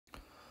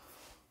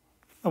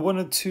I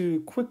wanted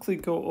to quickly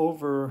go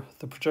over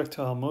the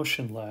projectile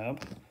motion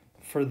lab.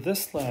 For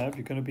this lab,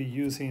 you're going to be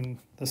using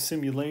the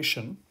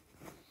simulation,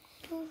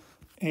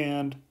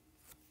 and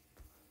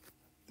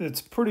it's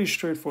pretty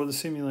straightforward, the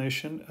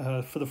simulation.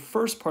 For the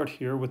first part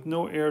here, with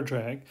no air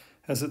drag,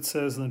 as it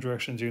says in the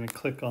directions, you're going to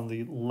click on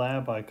the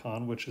lab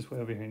icon, which is way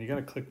over here, and you got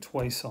to click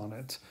twice on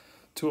it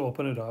to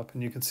open it up.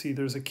 And you can see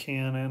there's a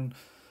cannon,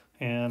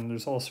 and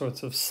there's all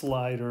sorts of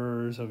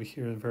sliders over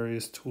here,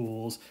 various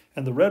tools.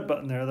 And the red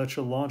button there, that's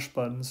your launch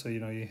button. So,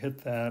 you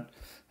hit that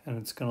and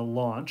it's going to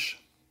launch.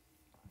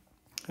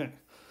 Okay.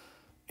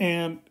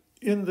 And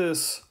in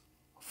this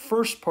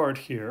first part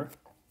here,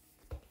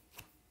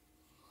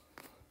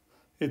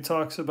 it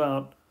talks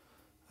about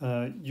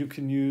you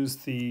can use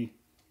the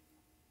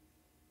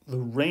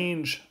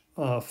range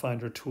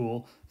finder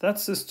tool.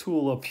 That's this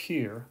tool up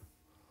here.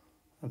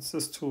 That's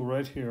this tool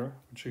right here,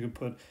 which you can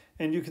put,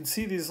 and you can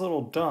see these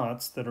little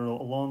dots that are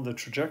along the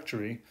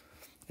trajectory.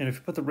 And if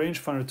you put the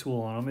rangefinder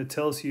tool on them, it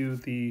tells you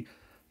the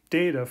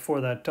data for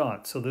that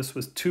dot. So this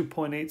was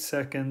 2.8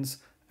 seconds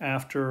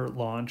after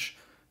launch.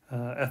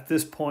 At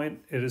this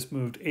point, it has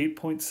moved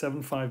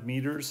 8.75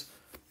 meters.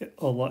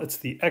 It's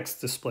the X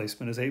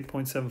displacement is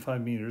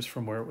 8.75 meters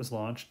from where it was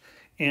launched,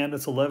 and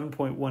it's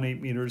 11.18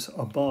 meters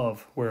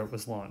above where it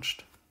was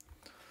launched.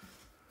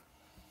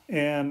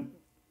 And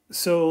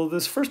so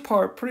this first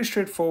part, pretty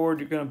straightforward.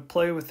 You're going to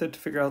play with it to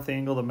figure out the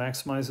angle that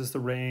maximizes the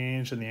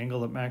range and the angle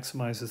that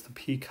maximizes the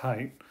peak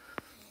height.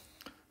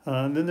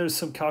 And then there's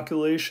some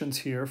calculations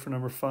here for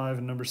number 5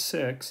 and number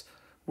 6,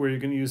 where you're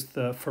going to use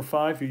for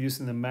 5, you're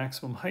using the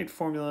maximum height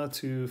formula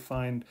to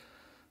find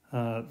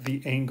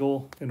the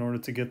angle in order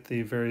to get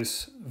the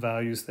various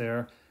values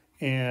there.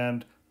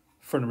 And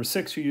for number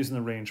 6, you're using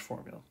the range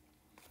formula.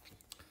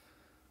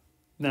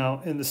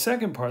 Now, in the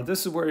second part,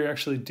 this is where you're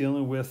actually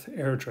dealing with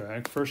air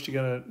drag. First, you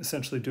got to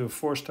essentially do a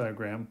force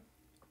diagram.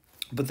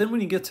 But then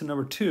when you get to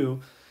number 2,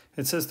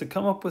 it says to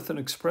come up with an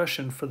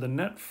expression for the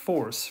net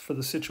force for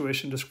the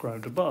situation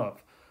described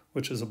above,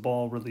 which is a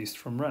ball released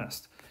from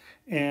rest.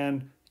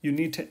 And you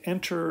need to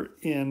enter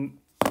in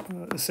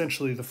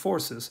essentially the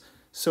forces.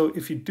 So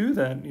if you do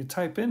that and you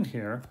type in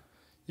here,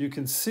 you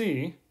can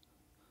see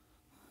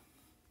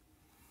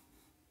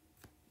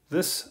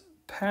this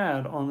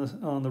pad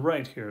on the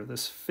right here,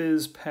 this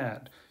fizz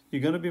pad.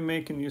 You're going to be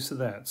making use of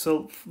that.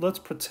 So let's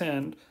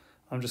pretend,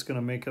 I'm just going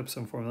to make up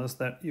some formulas,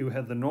 that you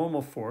had the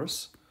normal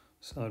force.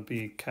 So it'd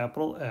be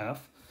capital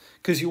F.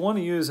 Because you want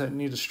to use, I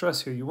need to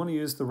stress here, you want to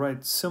use the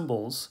right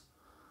symbols.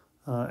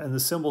 And the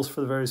symbols for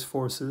the various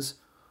forces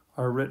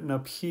are written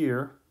up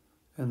here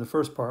in the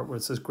first part where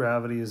it says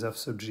gravity is F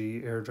sub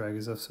G, air drag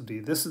is F sub D.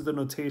 This is the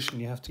notation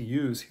you have to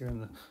use here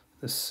in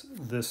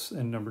this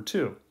in number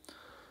 2.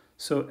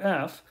 So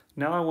F,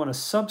 now I want a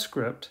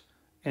subscript,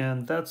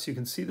 and that's, you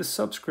can see the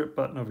subscript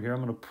button over here.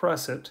 I'm going to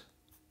press it.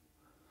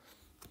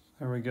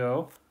 There we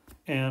go.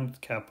 And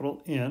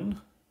capital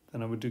N.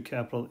 Then I would do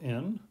capital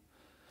N.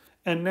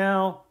 And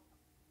now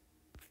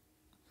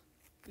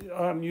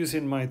I'm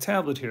using my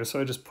tablet here, so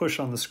I just push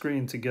on the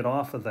screen to get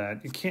off of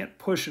that. You can't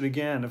push it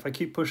again. If I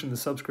keep pushing the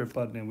subscript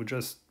button, it would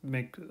just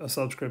make a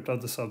subscript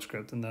of the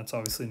subscript, and that's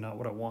obviously not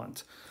what I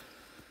want.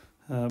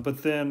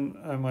 But then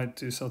I might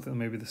do something,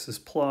 maybe this is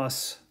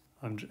plus.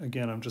 I'm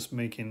just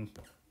making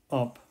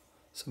up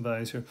some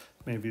values here.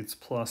 Maybe it's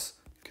plus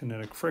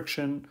kinetic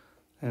friction.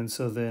 And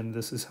so then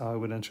this is how I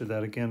would enter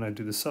that again. I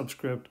do the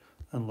subscript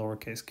and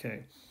lowercase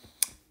k.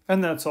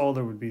 And that's all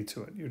there would be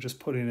to it. You're just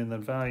putting in the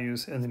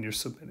values and then you're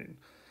submitting.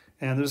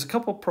 And there's a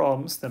couple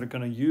problems that are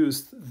going to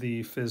use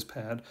the fizz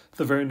pad.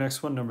 The very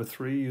next one, number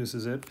 3,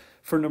 uses it.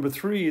 For number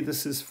 3,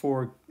 this is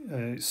for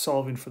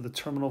solving for the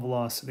terminal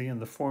velocity, and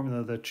the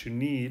formula that you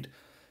need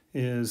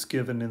is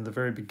given in the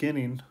very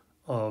beginning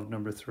of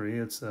number 3.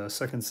 It's the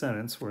second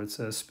sentence where it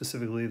says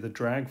specifically the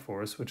drag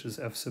force, which is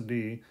F sub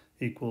D,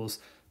 equals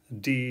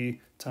D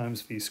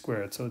times V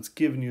squared. So it's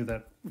giving you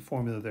that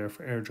formula there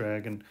for air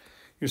drag, and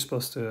you're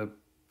supposed to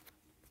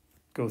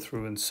go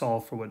through and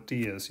solve for what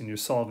D is, and you're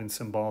solving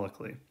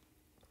symbolically.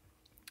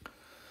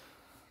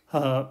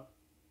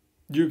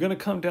 You're going to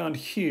come down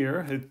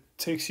here. It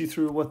takes you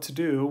through what to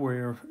do,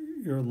 where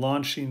you're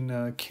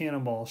launching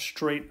cannonball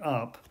straight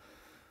up.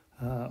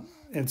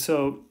 And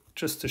so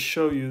just to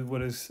show you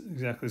what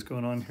exactly is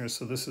going on here,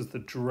 so this is the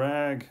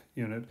drag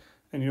unit,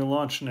 and you're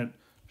launching it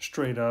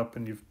straight up,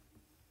 and you've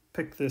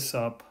picked this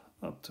up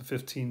to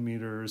 15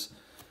 meters,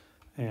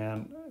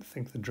 and I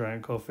think the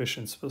drag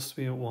coefficient is supposed to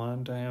be at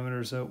 1, diameter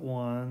is at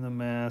 1, the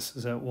mass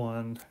is at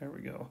 1, there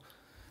we go.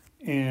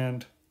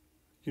 And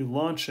you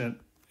launch it,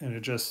 and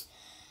it just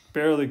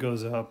barely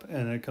goes up,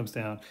 and then it comes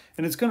down.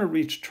 And it's going to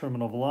reach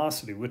terminal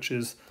velocity, which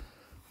is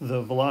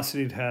the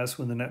velocity it has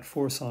when the net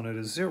force on it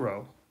is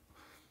 0,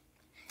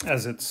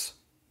 as it's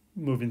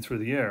moving through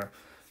the air.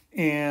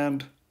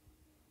 And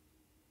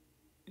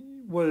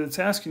what it's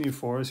asking you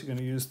for is you're going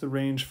to use the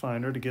range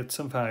finder to get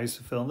some values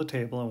to fill in the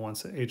table, and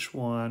once at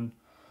H1,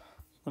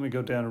 let me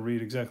go down and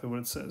read exactly what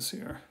it says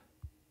here.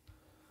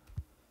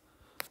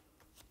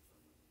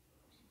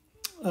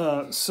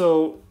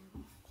 So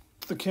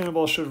The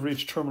cannonball should have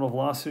reached terminal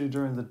velocity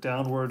during the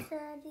downward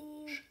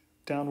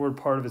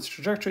part of its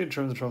trajectory. To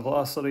determine the terminal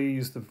velocity,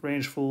 use the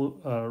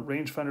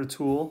rangefinder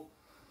tool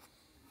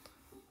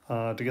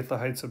to get the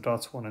heights of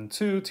dots 1 and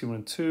 2, T1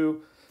 and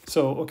 2.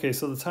 So, okay,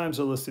 so the times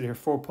are listed here,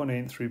 4.8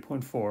 and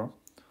 3.4.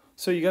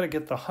 So you got to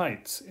get the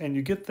heights, and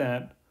you get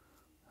that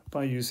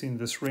by using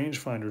this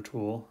rangefinder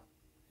tool.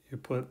 You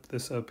put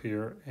this up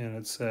here, and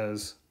it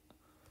says,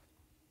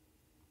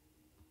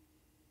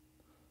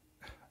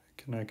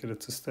 can I get it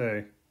to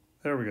stay?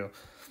 There we go.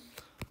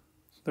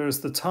 There's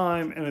the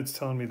time, and it's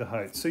telling me the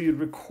height. So you'd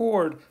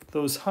record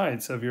those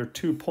heights of your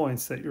 2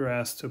 points that you're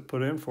asked to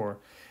put in for.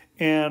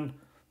 And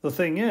the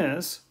thing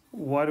is,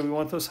 why do we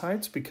want those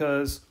heights?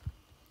 Because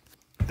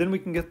then we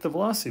can get the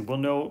velocity. We'll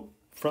know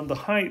from the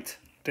height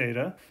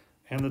data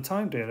and the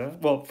time data.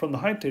 Well, from the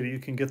height data, you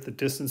can get the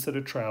distance that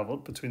it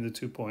traveled between the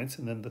 2 points,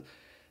 and then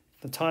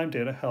the time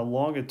data, how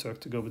long it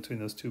took to go between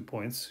those 2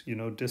 points. You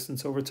know,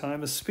 distance over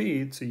time is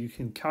speed, so you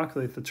can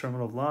calculate the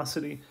terminal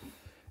velocity.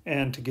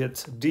 And to get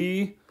to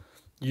D,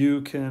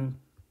 you can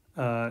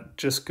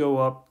just go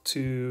up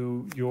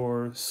to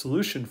your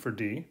solution for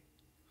D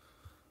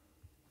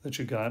that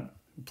you got,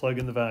 plug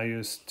in the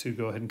values to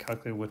go ahead and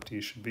calculate what D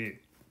should be.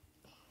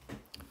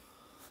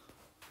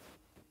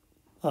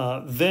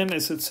 Then,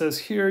 as it says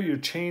here, you're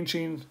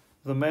changing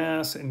the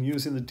mass and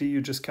using the D you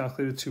just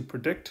calculated to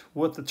predict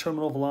what the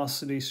terminal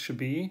velocity should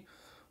be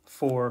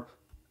for,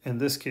 in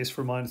this case,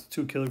 for mine it's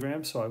 2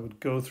 kilograms. So I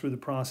would go through the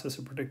process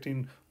of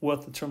predicting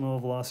what the terminal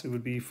velocity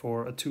would be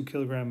for a 2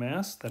 kilogram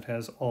mass that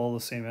has all the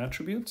same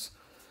attributes.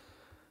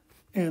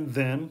 And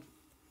then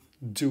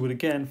do it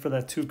again for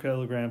that 2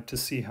 kilogram to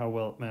see how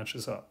well it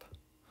matches up.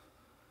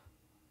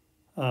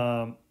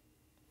 Then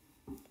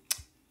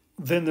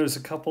there's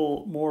a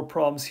couple more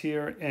problems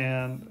here,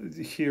 and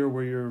here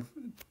where you're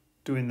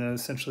doing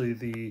essentially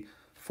the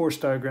force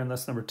diagram,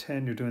 that's number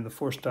 10. You're doing the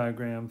force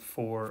diagram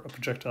for a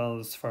projectile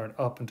that's fired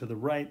up and to the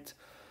right.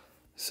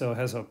 So it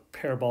has a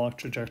parabolic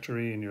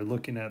trajectory, and you're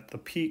looking at the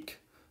peak,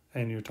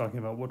 and you're talking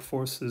about what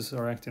forces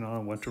are acting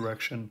on in what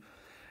direction.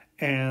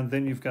 And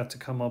then you've got to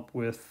come up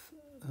with,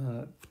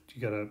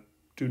 you got to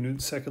do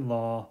Newton's second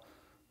law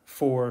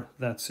for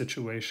that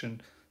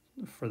situation,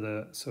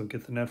 so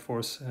get the net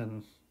force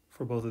and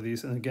for both of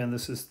these. And again,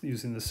 this is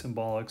using the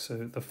symbolic, so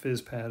the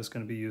phys pad is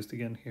going to be used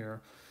again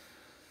here.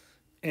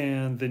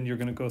 And then you're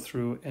going to go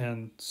through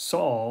and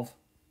solve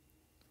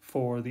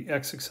for the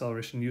x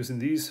acceleration using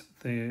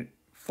the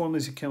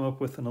formulas you came up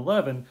with in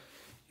 11.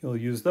 You'll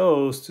use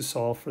those to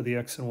solve for the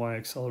x and y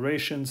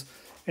accelerations.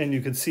 And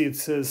you can see it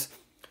says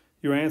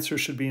your answer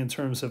should be in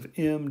terms of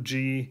m,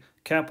 g,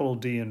 capital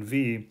D, and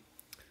v.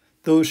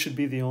 Those should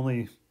be the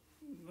only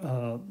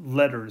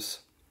letters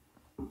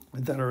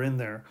that are in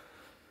there.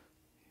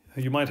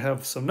 You might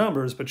have some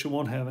numbers, but you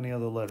won't have any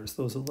other letters.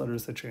 Those are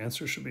letters that your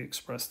answer should be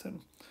expressed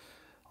in.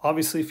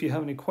 Obviously, if you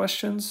have any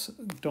questions,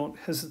 don't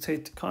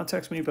hesitate to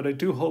contact me, but I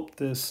do hope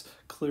this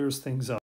clears things up.